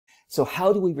So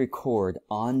how do we record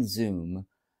on Zoom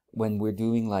when we're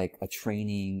doing like a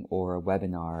training or a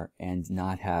webinar and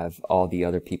not have all the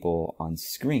other people on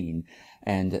screen?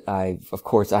 And of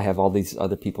course, I have all these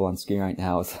other people on screen right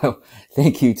now. So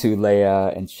thank you to Leah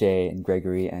and Shay and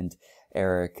Gregory and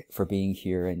Eric for being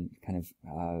here and kind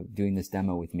of doing this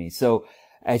demo with me. So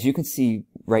as you can see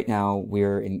right now,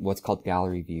 we're in what's called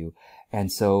gallery view.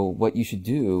 And so what you should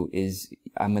do is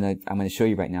I'm gonna show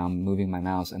you right now. I'm moving my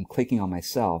mouse. I'm clicking on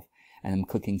myself and I'm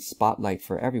clicking spotlight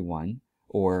for everyone,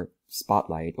 or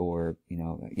spotlight, or,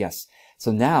 yes.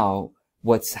 So now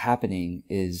what's happening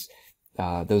is,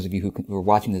 those of you who are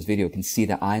watching this video can see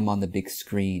that I'm on the big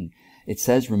screen. It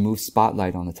says remove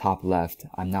spotlight on the top left.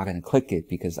 I'm not going to click it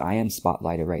because I am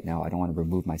spotlighted right now. I don't want to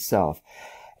remove myself.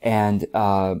 And,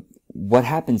 what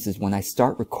happens is when I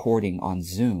start recording on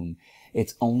Zoom,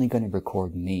 it's only going to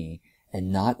record me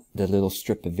and not the little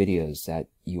strip of videos that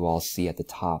you all see at the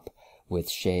top with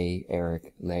Shay,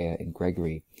 Eric, Leah, and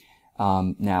Gregory.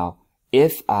 Now,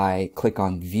 if I click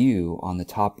on view on the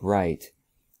top right,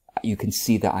 you can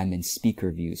see that I'm in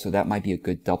speaker view. So that might be a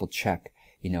good double check.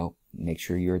 Make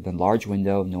sure you're the large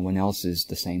window. No one else is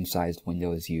the same sized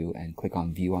window as you, and click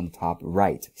on view on the top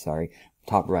right,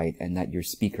 and that your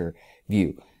speaker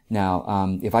view.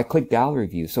 Now, if I click gallery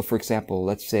view, so for example,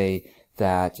 let's say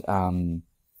that,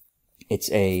 it's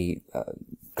a,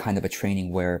 kind of a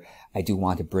training where I do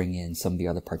want to bring in some of the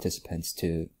other participants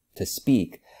to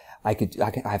speak. I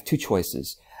have two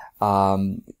choices. A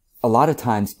lot of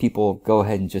times people go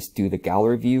ahead and just do the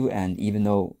gallery view, and even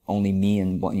though only me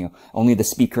and only the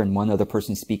speaker and one other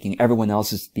person speaking, everyone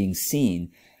else is being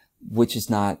seen, which is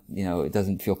not, it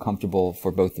doesn't feel comfortable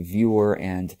for both the viewer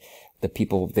and the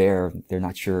people there. They're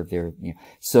not sure if they're,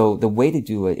 So the way to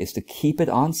do it is to keep it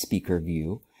on speaker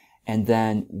view. And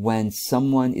then when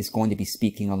someone is going to be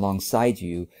speaking alongside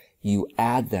you, you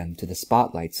add them to the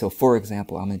spotlight. So for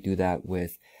example, I'm going to do that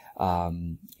with,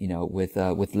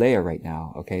 with Leah right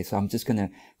now. Okay. So I'm just going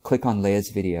to click on Leah's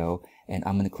video and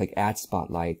I'm going to click add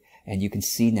spotlight. And you can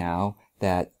see now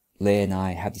that Leah and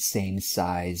I have the same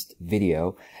sized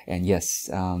video. And yes,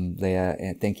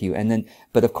 Leah, thank you. And then,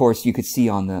 but of course you could see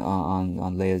on the,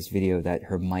 on Leah's video that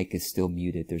her mic is still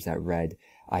muted. There's that red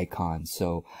icon.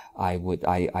 So I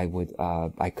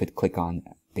could click on,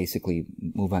 basically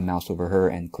move my mouse over her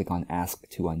and click on ask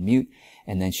to unmute,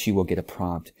 and then she will get a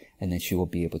prompt and then she will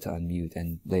be able to unmute.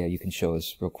 And Leah, you can show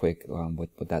us real quick, what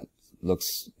that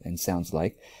looks and sounds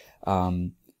like.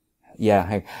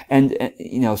 Yeah.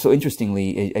 So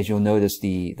interestingly, as you'll notice,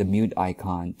 the mute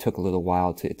icon took a little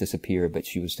while to disappear, but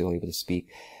she was still able to speak.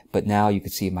 But now you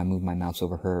can see if I move my mouse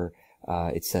over her,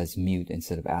 it says mute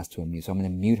instead of ask to unmute. So I'm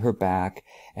going to mute her back,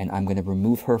 and I'm going to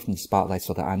remove her from the spotlight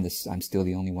so that I'm still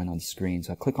the only one on the screen.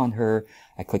 So I click on her,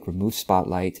 I click remove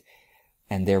spotlight,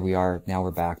 and there we are. Now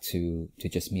we're back to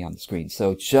just me on the screen.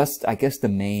 So I guess the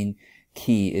main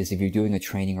key is if you're doing a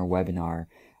training or webinar,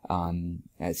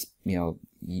 as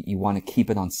you want to keep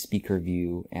it on speaker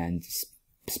view and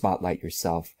spotlight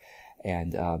yourself,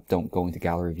 and don't go into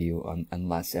gallery view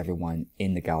unless everyone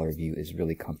in the gallery view is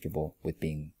really comfortable with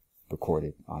being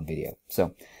recorded on video.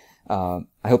 So I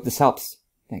hope this helps.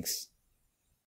 Thanks.